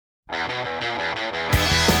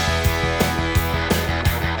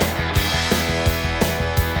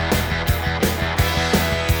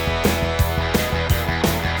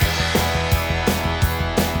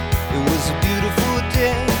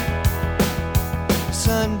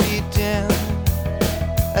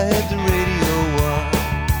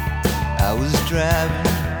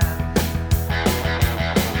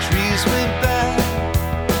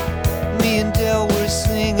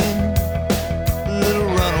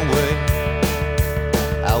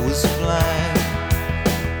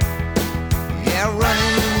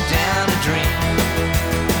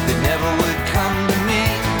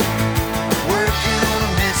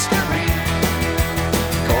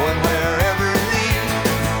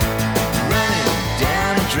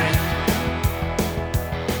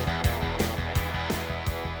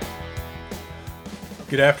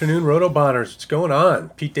Good afternoon, Roto-Bonners. What's going on?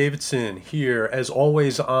 Pete Davidson here, as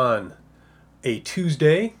always, on a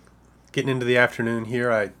Tuesday. Getting into the afternoon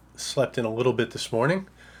here. I slept in a little bit this morning.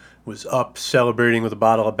 Was up celebrating with a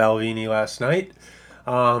bottle of Balvenie last night.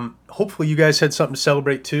 Hopefully you guys had something to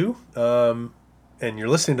celebrate too. And you're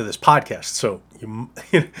listening to this podcast, so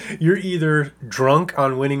you're either drunk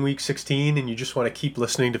on winning Week 16 and you just want to keep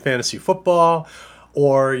listening to fantasy football,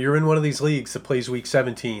 or you're in one of these leagues that plays Week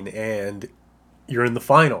 17 and you're in the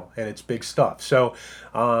final, and it's big stuff. So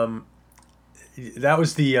that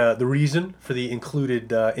was the reason for the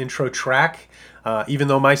included intro track. Even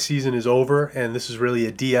though my season is over, and this is really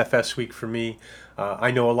a DFS week for me,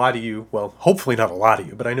 I know a lot of you, well, hopefully not a lot of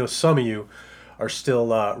you, but I know some of you are still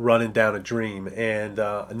running down a dream, and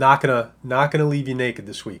not gonna leave you naked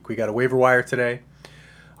this week. We got a waiver wire today.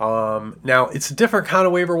 Now, it's a different kind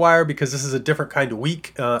of waiver wire because this is a different kind of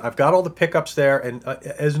week. I've got all the pickups there, and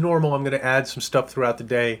as normal, I'm going to add some stuff throughout the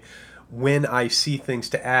day when I see things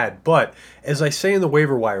to add. But as I say in the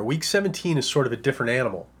waiver wire, Week 17 is sort of a different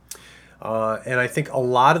animal. And I think a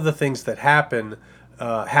lot of the things that happen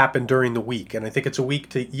during the week. And I think it's a week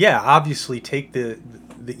to, obviously take the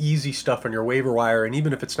easy stuff on your waiver wire, and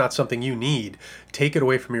even if it's not something you need, take it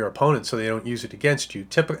away from your opponent so they don't use it against you.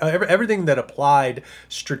 Everything that applied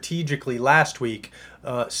strategically last week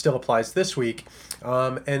still applies this week.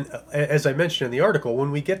 And as I mentioned in the article,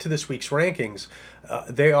 when we get to this week's rankings,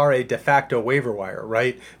 they are a de facto waiver wire,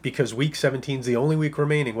 right? Because Week 17 is the only week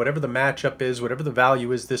remaining. Whatever the matchup is, whatever the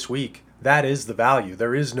value is this week, that is the value.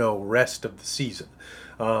 There is no rest of the season.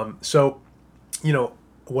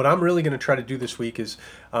 What I'm really going to try to do this week is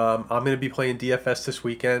I'm going to be playing DFS this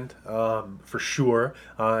weekend for sure.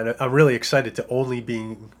 And I'm really excited to only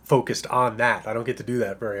be focused on that. I don't get to do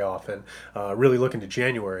that very often. Really looking to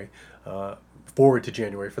January, forward to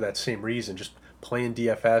January for that same reason, just playing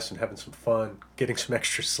DFS and having some fun, getting some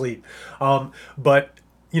extra sleep. But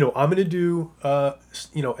I'm going to do,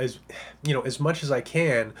 as much as I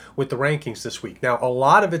can with the rankings this week. Now, a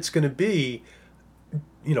lot of it's going to be,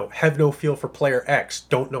 have no feel for player X,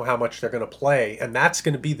 don't know how much they're going to play, and that's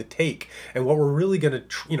going to be the take. And what we're really going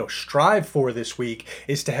to, strive for this week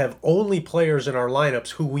is to have only players in our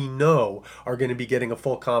lineups who we know are going to be getting a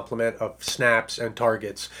full complement of snaps and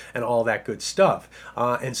targets and all that good stuff.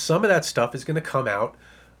 And some of that stuff is going to come out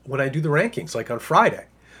when I do the rankings, like on Friday.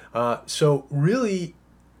 So really,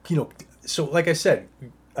 like I said,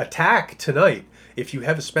 attack tonight. If you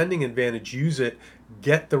have a spending advantage, use it.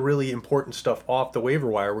 Get the really important stuff off the waiver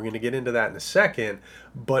wire. We're going to get into that in a second.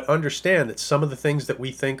 But understand that some of the things that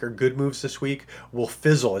we think are good moves this week will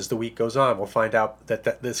fizzle as the week goes on. We'll find out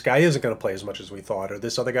that this guy isn't going to play as much as we thought, or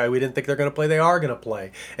this other guy we didn't think they're going to play, they are going to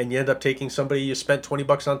play. And you end up taking somebody you spent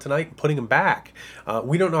 $20 on tonight and putting them back.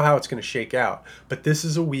 We don't know how it's going to shake out. But this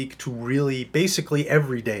is a week to really, basically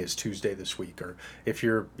every day is Tuesday this week. Or if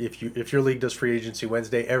your league does free agency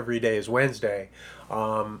Wednesday, every day is Wednesday.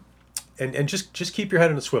 And just keep your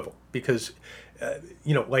head on a swivel, because,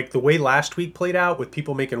 like the way last week played out with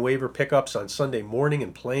people making waiver pickups on Sunday morning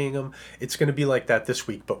and playing them, it's going to be like that this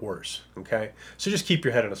week, but worse. Okay. So just keep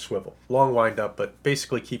your head on a swivel. Long wind up, but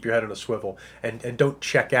basically keep your head on a swivel, and don't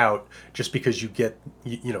check out just because you get,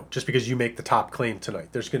 just because you make the top claim tonight.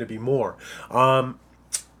 There's going to be more. And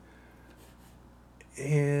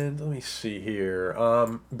let me see here.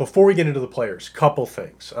 Before we get into the players, couple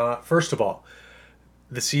things. First of all,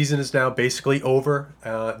 the season is now basically over.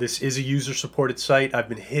 This is a user-supported site. I've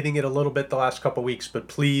been hitting it a little bit the last couple weeks, but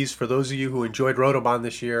please, for those of you who enjoyed Rotobahn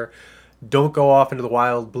this year, don't go off into the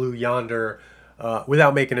wild blue yonder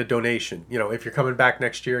without making a donation. If you're coming back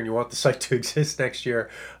next year and you want the site to exist next year,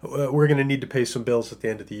 we're going to need to pay some bills at the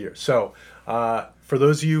end of the year. So for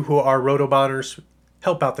those of you who are Rotobahnners,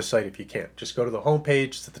 help out the site if you can. Just go to the homepage.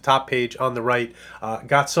 It's at the top page on the right.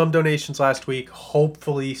 Got some donations last week.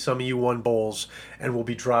 Hopefully some of you won bowls, and we'll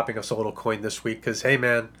be dropping us a little coin this week because, hey,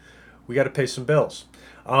 man, we got to pay some bills.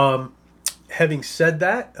 Having said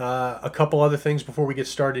that, a couple other things before we get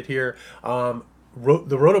started here. The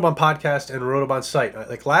Rotobahn podcast and Rotobahn site.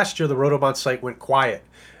 Like last year, the Rotobahn site went quiet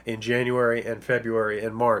in January and February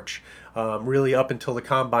and March. Really up until the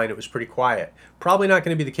combine, it was pretty quiet. Probably not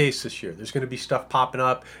going to be the case this year. There's going to be stuff popping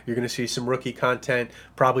up. You're going to see some rookie content.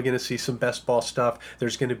 Probably going to see some best ball stuff.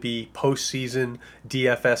 There's going to be postseason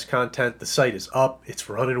DFS content. The site is up. It's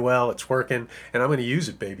running well. It's working, and I'm going to use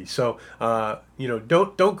it, baby. So,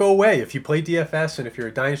 don't go away. If you play DFS and if you're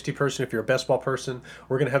a dynasty person, if you're a best ball person,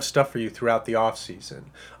 we're going to have stuff for you throughout the off season.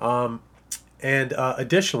 And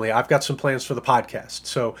additionally, I've got some plans for the podcast.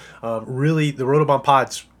 So really, the Rotobahn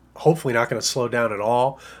Pod's hopefully not going to slow down at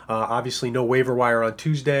all. Obviously, no waiver wire on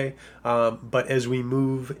Tuesday. But as we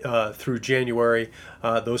move through January,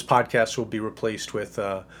 those podcasts will be replaced with,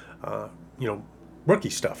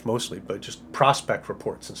 rookie stuff mostly, but just prospect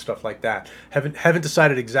reports and stuff like that. Haven't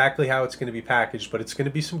decided exactly how it's going to be packaged, but it's going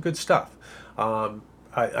to be some good stuff.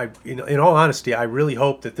 In all honesty, I really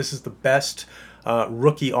hope that this is the best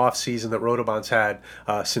rookie offseason that Rotobahn's had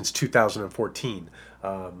since 2014.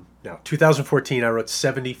 Now, 2014, I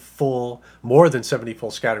wrote more than 70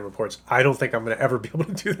 full scouting reports. I don't think I'm going to ever be able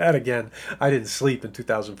to do that again. I didn't sleep in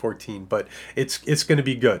 2014, but it's going to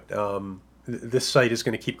be good. This site is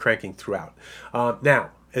going to keep cranking throughout.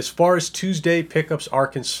 Now, as far as Tuesday pickups are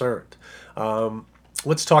concerned,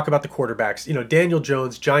 let's talk about the quarterbacks. Daniel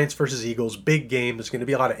Jones, Giants versus Eagles, big game. There's going to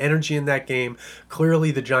be a lot of energy in that game. Clearly,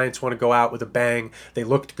 the Giants want to go out with a bang. They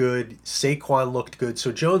looked good. Saquon looked good.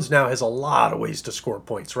 So Jones now has a lot of ways to score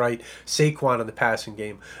points, right? Saquon in the passing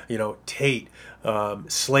game. Tate,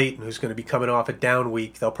 Slayton, who's going to be coming off a down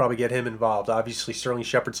week. They'll probably get him involved. Obviously, Sterling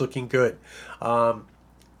Shepard's looking good.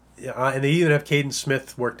 And they even have Caden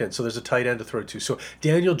Smith worked in, so there's a tight end to throw to. So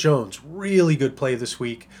Daniel Jones, really good play this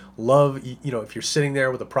week. Love, if you're sitting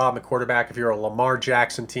there with a problem at quarterback, if you're a Lamar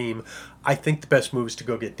Jackson team, I think the best move is to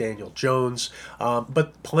go get Daniel Jones.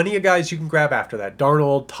 But plenty of guys you can grab after that.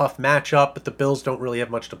 Darnold, tough matchup, but the Bills don't really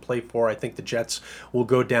have much to play for. I think the Jets will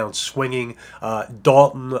go down swinging.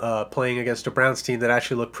 Dalton playing against a Browns team that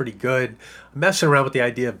actually looked pretty good. Messing around with the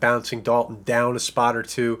idea of bouncing Dalton down a spot or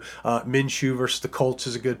two. Minshew versus the Colts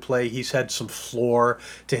is a good play. He's had some floor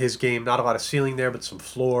to his game. Not a lot of ceiling there, but some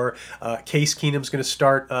floor. Case Keenum's going to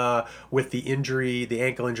start with the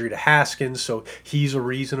ankle injury to Haskins, so he's a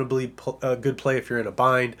reasonably good play if you're in a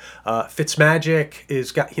bind. Fitzmagic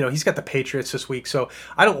he's got the Patriots this week, so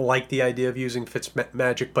I don't like the idea of using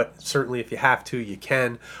Fitzmagic, but certainly if you have to, you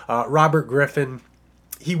can. Robert Griffin,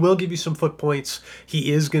 he will give you some foot points.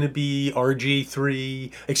 He is going to be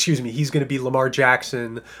RG3. He's going to be Lamar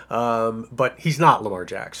Jackson, but he's not Lamar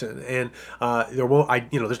Jackson. And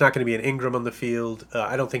there's not going to be an Ingram on the field.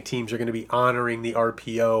 I don't think teams are going to be honoring the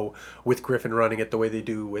RPO with Griffin running it the way they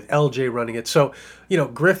do with LJ running it. So,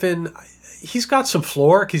 Griffin, he's got some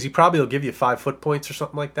floor because he probably will give you 5 foot points or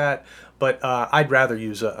something like that. But I'd rather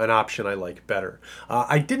use an option I like better.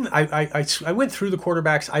 I went through the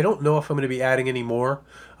quarterbacks. I don't know if I'm going to be adding any more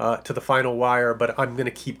to the final wire, but I'm going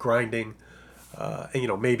to keep grinding.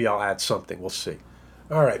 Maybe I'll add something. We'll see.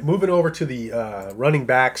 All right, moving over to the running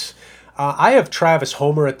backs. I have Travis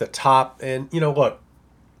Homer at the top, and look,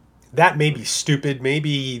 that may be stupid.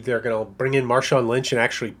 Maybe they're going to bring in Marshawn Lynch and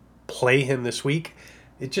actually play him this week.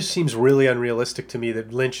 It just seems really unrealistic to me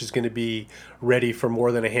that Lynch is going to be ready for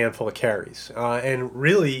more than a handful of carries. And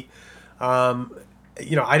really, I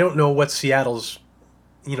don't know what Seattle's,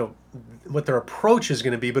 what their approach is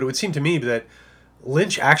going to be, but it would seem to me that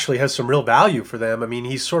Lynch actually has some real value for them. I mean,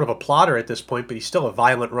 he's sort of a plotter at this point, but he's still a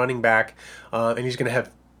violent running back, and he's going to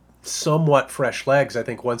have somewhat fresh legs, I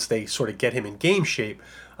think, once they sort of get him in game shape.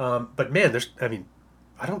 But man,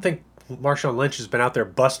 I don't think Marshawn Lynch has been out there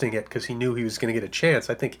busting it because he knew he was going to get a chance.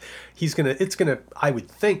 I think I would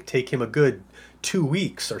think, take him a good 2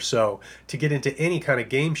 weeks or so to get into any kind of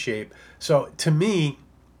game shape. So to me,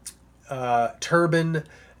 Turbin,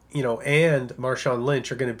 and Marshawn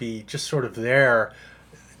Lynch are going to be just sort of there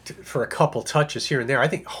for a couple touches here and there. I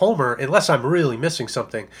think Homer, unless I'm really missing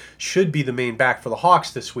something, should be the main back for the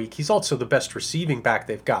Hawks this week. He's also the best receiving back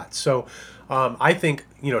they've got. So I think,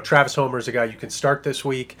 Travis Homer is a guy you can start this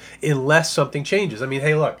week unless something changes. I mean,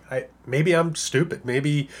 hey, look, maybe I'm stupid.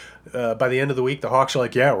 Maybe by the end of the week, the Hawks are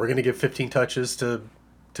like, yeah, we're going to give 15 touches to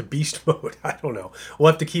beast mode. I don't know.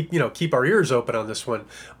 We'll have to keep our ears open on this one.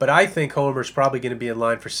 But I think Homer's probably going to be in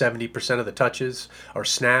line for 70% of the touches or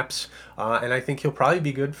snaps. And I think he'll probably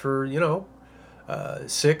be good for,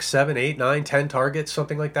 six, seven, eight, nine, 10 targets,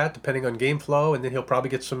 something like that, depending on game flow, and then he'll probably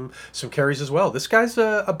get some carries as well. This guy's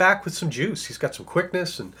a back with some juice. He's got some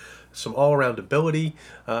quickness and some all around ability.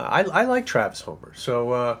 I like Travis Homer,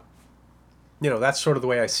 so that's sort of the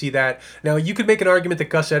way I see that. Now, you could make an argument that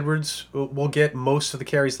Gus Edwards will get most of the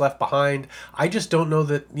carries left behind. I just don't know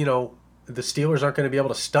that the Steelers aren't going to be able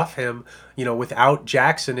to stuff him, without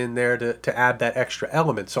Jackson in there to add that extra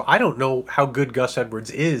element. So I don't know how good Gus Edwards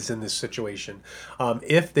is in this situation.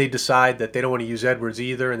 If they decide that they don't want to use Edwards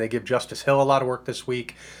either and they give Justice Hill a lot of work this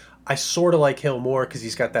week, I sort of like Hill more because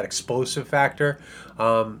he's got that explosive factor.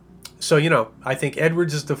 So, I think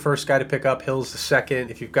Edwards is the first guy to pick up. Hill's the second.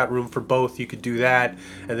 If you've got room for both, you could do that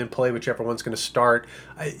and then play whichever one's going to start.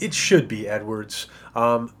 It should be Edwards.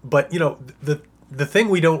 But, the thing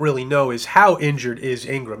we don't really know is how injured is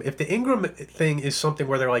Ingram. If the Ingram thing is something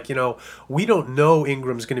where they're like, we don't know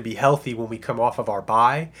Ingram's going to be healthy when we come off of our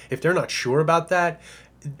bye, if they're not sure about that,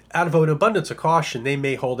 out of an abundance of caution, they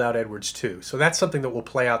may hold out Edwards too. So that's something that will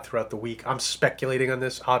play out throughout the week. I'm speculating on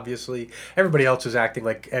this, obviously. Everybody else is acting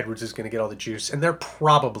like Edwards is going to get all the juice, and they're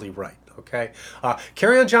probably right. Okay.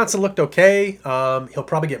 Kerryon Johnson looked okay. He'll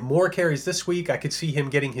probably get more carries this week. I could see him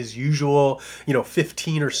getting his usual,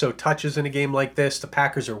 15 or so touches in a game like this. The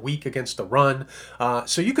Packers are weak against the run.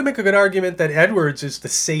 So you can make a good argument that Edwards is the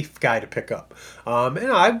safe guy to pick up.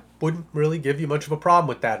 And I wouldn't really give you much of a problem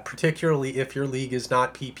with that, particularly if your league is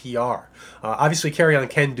not PPR. Obviously, Kerryon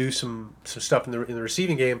can do some stuff in the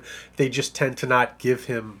receiving game. They just tend to not give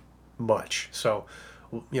him much. So,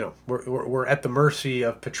 we're at the mercy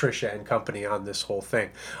of Patricia and company on this whole thing.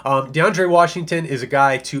 DeAndre Washington is a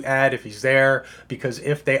guy to add if he's there, because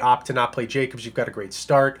if they opt to not play Jacobs, you've got a great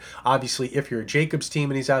start. Obviously, if you're a Jacobs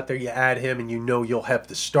team and he's out there, you add him and you'll have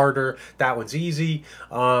the starter. That one's easy.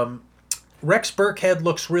 Rex Burkhead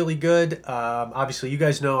looks really good. Obviously, you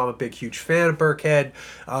guys know I'm a big, huge fan of Burkhead.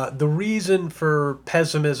 The reason for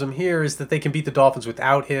pessimism here is that they can beat the Dolphins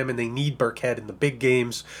without him, and they need Burkhead in the big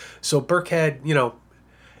games. So Burkhead,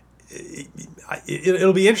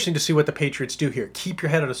 it'll be interesting to see what the Patriots do here. Keep your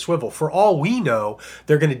head on a swivel. For all we know,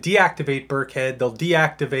 they're going to deactivate Burkhead. They'll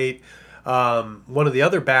deactivate one of the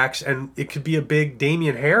other backs, and it could be a big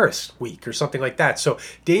Damian Harris week or something like that. So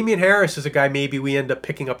Damian Harris is a guy maybe we end up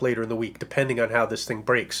picking up later in the week, depending on how this thing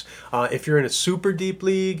breaks. If you're in a super deep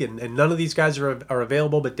league and none of these guys are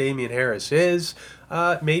available, but Damian Harris is,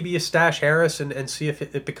 maybe you stash Harris and see if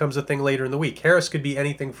it becomes a thing later in the week. Harris could be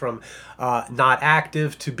anything from not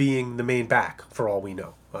active to being the main back, for all we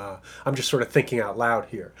know. I'm just sort of thinking out loud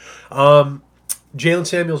here. Jalen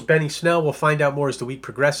Samuels, Benny Snell, we'll find out more as the week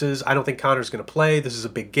progresses. I don't think Connor's going to play. This is a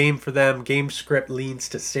big game for them. Game script leans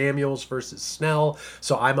to Samuels versus Snell,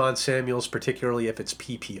 so I'm on Samuels, particularly if it's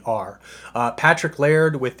PPR. Patrick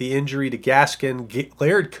Laird with the injury to Gaskin.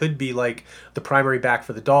 Laird could be like the primary back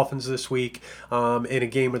for the Dolphins this week in a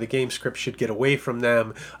game where the game script should get away from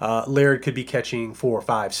them. Laird could be catching 4,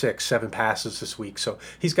 5, 6, 7 passes this week, so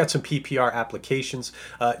he's got some PPR applications.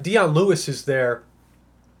 Dion Lewis is there.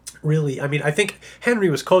 Really, I think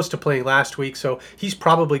Henry was close to playing last week, so he's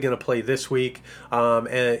probably going to play this week.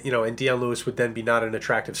 And Dion Lewis would then be not an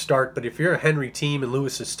attractive start. But if you're a Henry team and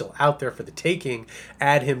Lewis is still out there for the taking,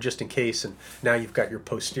 add him just in case, and now you've got your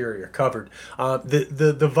posterior covered.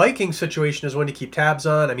 The Viking situation is one to keep tabs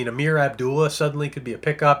on. Amir Abdullah suddenly could be a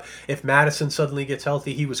pickup. If Madison suddenly gets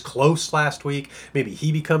healthy, he was close last week. Maybe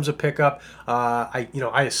he becomes a pickup. I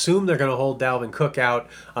assume they're going to hold Dalvin Cook out,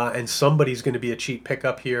 and somebody's going to be a cheap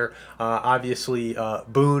pickup here. Obviously,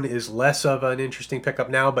 Boone is less of an interesting pickup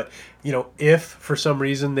now, but if for some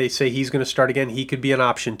reason they say he's going to start again, he could be an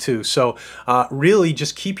option too. So really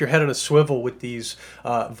just keep your head on a swivel with these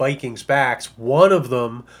Vikings backs. One of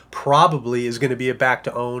them probably is going to be a back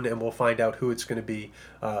to own, and we'll find out who it's going to be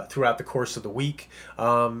throughout the course of the week.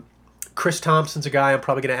 Chris Thompson's a guy I'm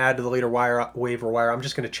probably going to add to the later waiver wire. I'm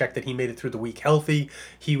just going to check that he made it through the week healthy.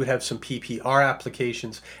 He would have some PPR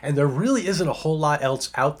applications, and there really isn't a whole lot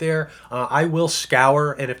else out there. I will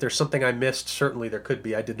scour, and if there's something I missed, certainly there could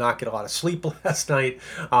be. I did not get a lot of sleep last night.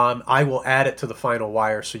 I will add it to the final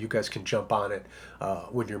wire so you guys can jump on it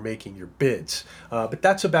when you're making your bids. But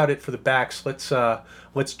that's about it for the backs.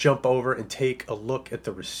 Let's jump over and take a look at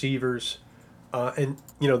the receivers.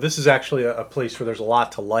 This is actually a place where there's a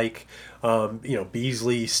lot to like.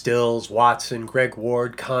 Beasley, Stills, Watson, Greg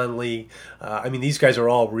Ward, Conley. These guys are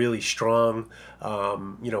all really strong,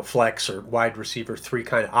 flex or wide receiver 3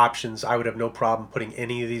 kind of options. I would have no problem putting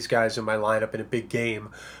any of these guys in my lineup in a big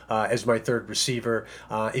game as my third receiver.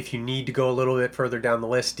 If you need to go a little bit further down the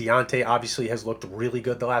list, Deontay obviously has looked really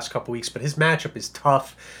good the last couple weeks, but his matchup is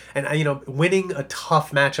tough. And, winning a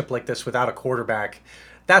tough matchup like this without a quarterback,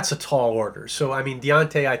 that's a tall order. So, I mean,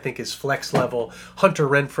 Deontay, I think, is flex level. Hunter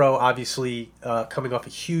Renfrow, obviously, coming off a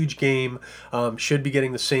huge game, should be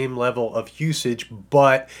getting the same level of usage,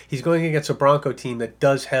 but he's going against a Bronco team that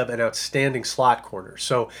does have an outstanding slot corner.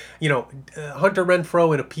 So, Hunter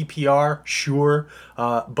Renfrow in a PPR, sure,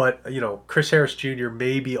 but, Chris Harris Jr.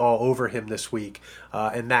 may be all over him this week,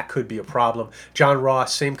 and that could be a problem. John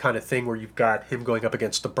Ross, same kind of thing where you've got him going up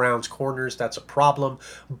against the Browns corners. That's a problem,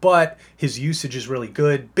 but his usage is really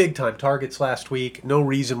good. Big time targets last week. No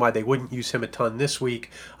reason why they wouldn't use him a ton this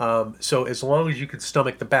week. So as long as you can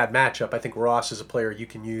stomach the bad matchup, I think Ross is a player you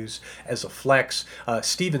can use as a flex.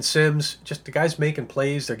 Steven Sims, just the guy's making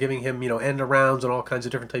plays. They're giving him, end arounds and all kinds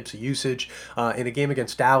of different types of usage. In a game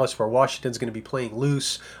against Dallas where Washington's going to be playing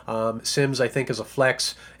loose, Sims, I think, as a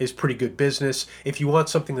flex is pretty good business. If you want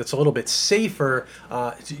something that's a little bit safer,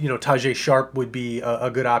 Tajay Sharp would be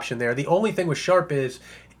a good option there. The only thing with Sharp is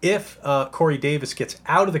if Corey Davis gets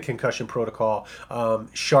out of the concussion protocol,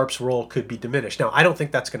 Sharp's role could be diminished. Now, I don't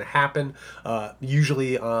think that's going to happen.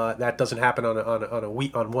 Usually, that doesn't happen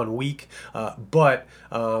on 1 week, but.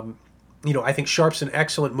 I think Sharp's an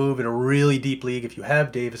excellent move in a really deep league if you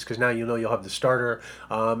have Davis, because now you'll have the starter.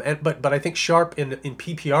 But I think Sharp in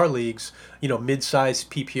PPR leagues,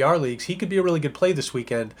 mid-sized PPR leagues, he could be a really good play this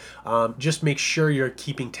weekend. Just make sure you're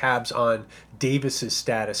keeping tabs on Davis's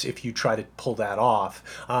status if you try to pull that off.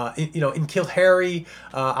 In Kilharry,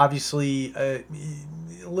 obviously. A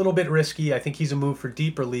little bit risky. I think he's a move for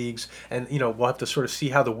deeper leagues, and we'll have to sort of see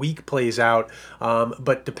how the week plays out.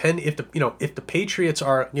 But if the Patriots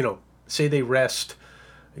are say they rest,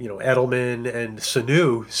 Edelman and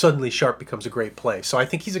Sanu, suddenly Sharp becomes a great play. So I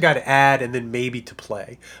think he's a guy to add and then maybe to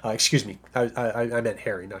play. Excuse me, I meant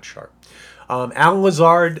Harry, not Sharp. Alan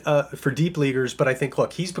Lazard for deep leaguers, but I think,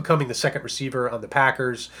 look, he's becoming the second receiver on the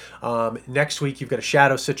Packers. Next week, you've got a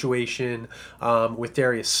shadow situation with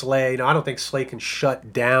Darius Slay. Now, I don't think Slay can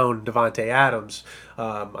shut down Devontae Adams.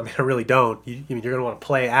 I really don't. You're going to want to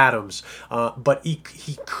play Adams. But he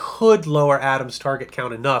could lower Adams' target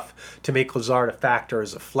count enough to make Lazard a factor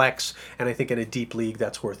as a flex, and I think in a deep league,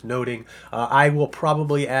 that's worth noting. I will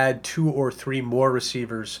probably add 2 or 3 more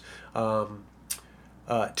receivers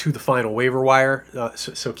to the final waiver wire,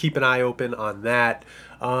 so keep an eye open on that.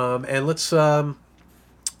 And let's, actually,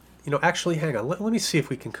 hang on. Let me see if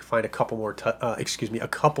we can find a couple more. A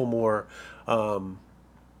couple more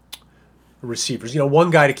receivers. One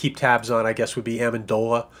guy to keep tabs on, I guess, would be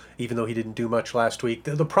Amendola, even though he didn't do much last week.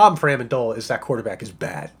 The problem for Amendola is that quarterback is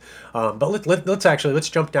bad. But let's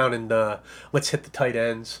jump down and let's hit the tight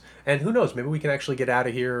ends. And who knows? Maybe we can actually get out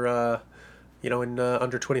of here, in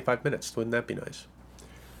under 25 minutes. Wouldn't that be nice?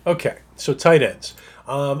 Okay, so tight ends.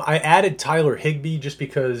 I added Tyler Higbee just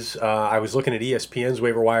because I was looking at ESPN's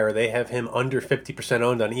waiver wire. They have him under 50%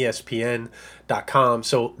 owned on ESPN.com.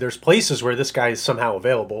 So there's places where this guy is somehow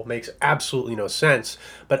available. Makes absolutely no sense.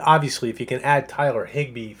 But obviously, if you can add Tyler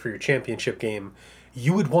Higbee for your championship game,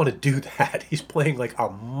 you would want to do that. He's playing like a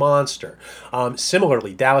monster.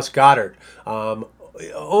 Similarly, Dallas Goedert.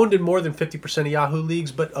 Owned in more than 50% of Yahoo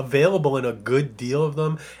leagues, but available in a good deal of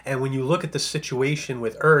them. And when you look at the situation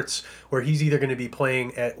with Ertz, where he's either going to be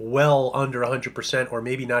playing at well under 100% or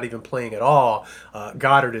maybe not even playing at all,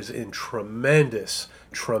 Goddard is in tremendous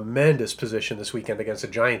position this weekend against a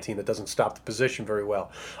Giant team that doesn't stop the position very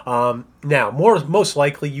well. Now, most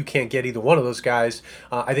likely you can't get either one of those guys.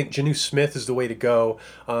 I think Jonnu Smith is the way to go,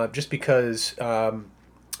 just because...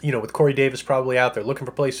 with Corey Davis probably out there looking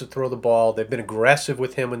for places to throw the ball. They've been aggressive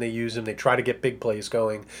with him when they use him. They try to get big plays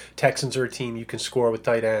going. Texans are a team you can score with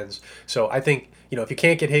tight ends. So I think, if you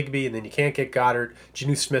can't get Higbee and then you can't get Goddard,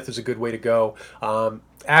 Jonnu Smith is a good way to go.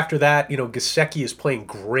 After that, Gesicki is playing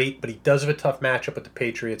great, but he does have a tough matchup with the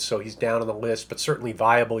Patriots, so he's down on the list, but certainly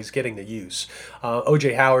viable. He's getting the use.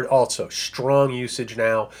 O.J. Howard, also strong usage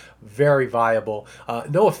now, very viable.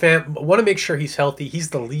 Noah Fant, want to make sure he's healthy.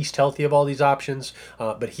 He's the least healthy of all these options,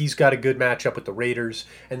 but he's got a good matchup with the Raiders.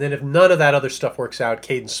 And then if none of that other stuff works out,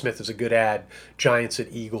 Caden Smith is a good add. Giants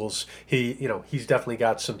at Eagles. He's definitely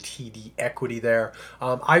got some TD equity there.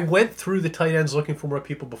 I went through the tight ends looking for more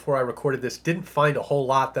people before I recorded this. Didn't find a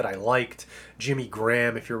whole lot that I liked. Jimmy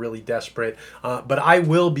Graham, if you're really desperate. But I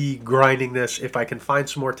will be grinding this. If I can find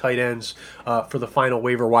some more tight ends for the final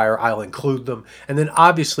waiver wire, I'll include them. And then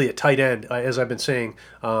obviously at tight end, as I've been saying,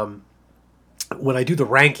 when I do the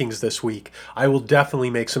rankings this week, I will definitely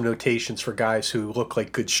make some notations for guys who look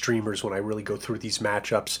like good streamers when I really go through these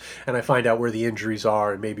matchups and I find out where the injuries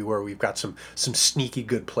are and maybe where we've got some sneaky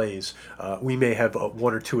good plays. We may have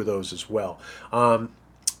 1 or 2 of those as well.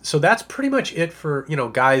 So that's pretty much it for,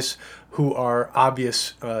 guys who are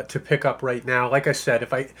obvious to pick up right now. Like I said,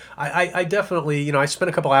 if I definitely, I spent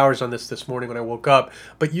a couple hours on this morning when I woke up,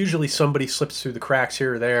 but usually somebody slips through the cracks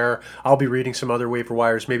here or there. I'll be reading some other waiver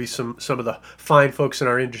wires, maybe some of the fine folks in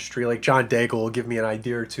our industry, like John Daigle, will give me an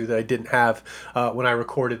idea or two that I didn't have when I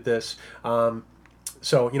recorded this.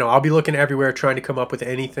 So, I'll be looking everywhere, trying to come up with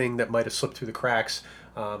anything that might have slipped through the cracks.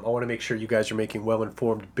 I want to make sure you guys are making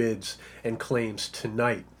well-informed bids and claims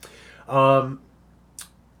tonight.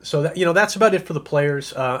 So that's about it for the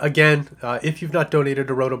players. Again, if you've not donated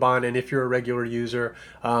to Rotobahn and if you're a regular user,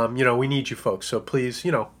 we need you folks. So please,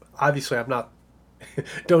 obviously I'm not.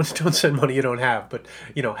 don't send money you don't have, but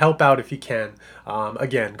help out if you can.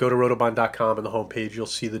 Again, go to rotobahn.com on the homepage. You'll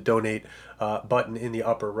see the donate button in the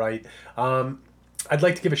upper right. I'd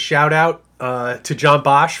like to give a shout out to John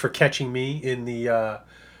Bosch for catching me in the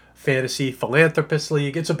Fantasy Philanthropist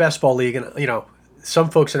League. It's a best ball league, and some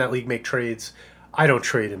folks in that league make trades. I don't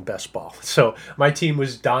trade in best ball. So my team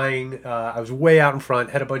was dying. I was way out in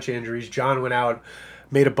front, had a bunch of injuries. John went out,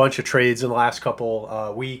 made a bunch of trades in the last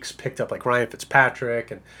couple weeks, picked up like Ryan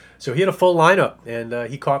Fitzpatrick. And so he had a full lineup, and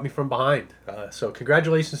he caught me from behind. So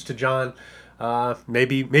congratulations to John.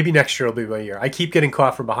 Maybe next year will be my year. I keep getting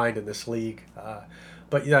caught from behind in this league.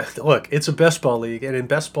 But look, it's a best ball league, and in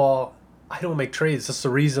best ball, I don't make trades. That's the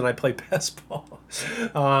reason I play best ball.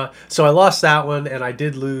 So I lost that one, and I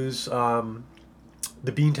did lose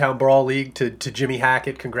the Beantown Brawl League to Jimmy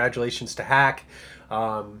Hackett. Congratulations to Hack.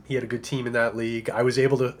 He had a good team in that league. I was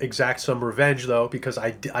able to exact some revenge, though, because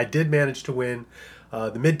I did manage to win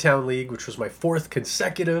the Midtown League, which was my 4th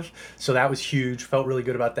consecutive. So that was huge. Felt really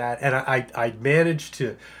good about that. And I managed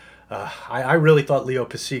to... I really thought Leo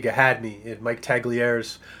Pasiga had me in Mike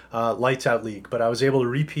Taglier's Lights Out League, but I was able to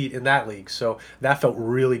repeat in that league. So that felt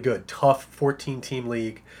really good. Tough 14-team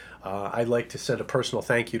league. I'd like to send a personal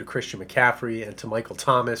thank you to Christian McCaffrey and to Michael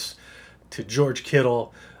Thomas, to George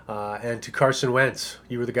Kittle, and to Carson Wentz.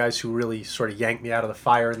 You were the guys who really sort of yanked me out of the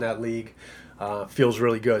fire in that league. Feels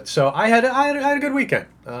really good. So I had a good weekend.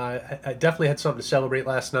 I definitely had something to celebrate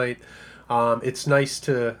last night. It's nice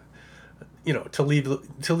to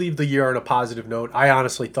leave the year on a positive note. I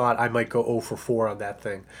honestly thought I might go 0 for 4 on that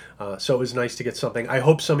thing. So it was nice to get something. I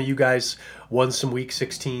hope some of you guys won some Week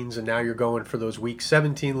 16s, and now you're going for those Week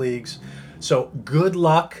 17 leagues. So good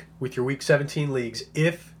luck with your Week 17 leagues.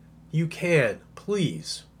 If you can,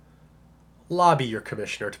 please lobby your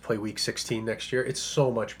commissioner to play Week 16 next year. It's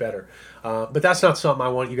so much better. But that's not something I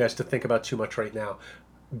want you guys to think about too much right now.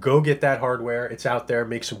 Go get that hardware. It's out there.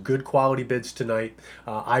 Make some good quality bids tonight.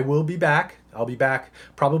 I will be back. I'll be back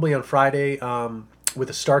probably on Friday with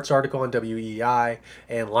a starts article on WEEI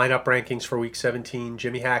and lineup rankings for Week 17.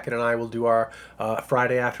 Jimmy Hackett and I will do our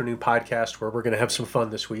Friday afternoon podcast where we're going to have some fun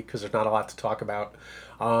this week because there's not a lot to talk about.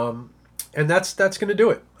 And that's going to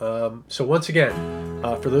do it. So once again,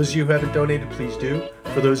 for those of you who haven't donated, please do.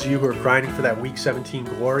 For those of you who are grinding for that Week 17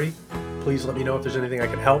 glory, please let me know if there's anything I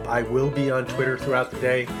can help. I will be on Twitter throughout the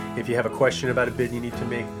day. If you have a question about a bid you need to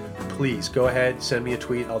make, please go ahead, send me a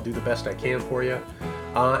tweet. I'll do the best I can for you.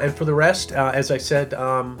 And for the rest, as I said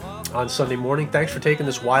on Sunday morning, thanks for taking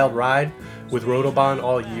this wild ride with Rotobahn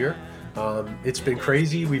all year. It's been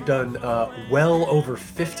crazy. We've done well over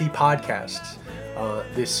 50 podcasts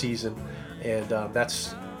this season, and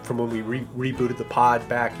that's from when we rebooted the pod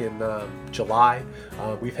back in July.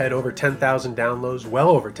 We've had over 10,000 downloads, well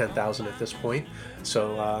over 10,000 at this point.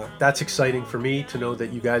 So that's exciting for me to know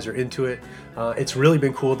that you guys are into it. It's really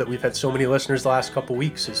been cool that we've had so many listeners the last couple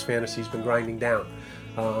weeks as fantasy's been grinding down.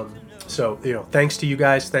 So thanks to you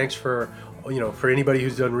guys. Thanks for anybody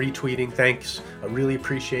who's done retweeting. Thanks. I really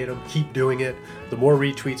appreciate them. Keep doing it. The more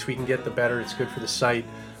retweets we can get, the better. It's good for the site.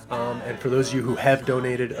 And for those of you who have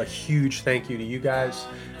donated, a huge thank you to you guys.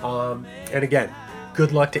 And again,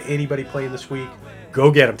 good luck to anybody playing this week.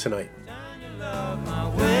 Go get them tonight.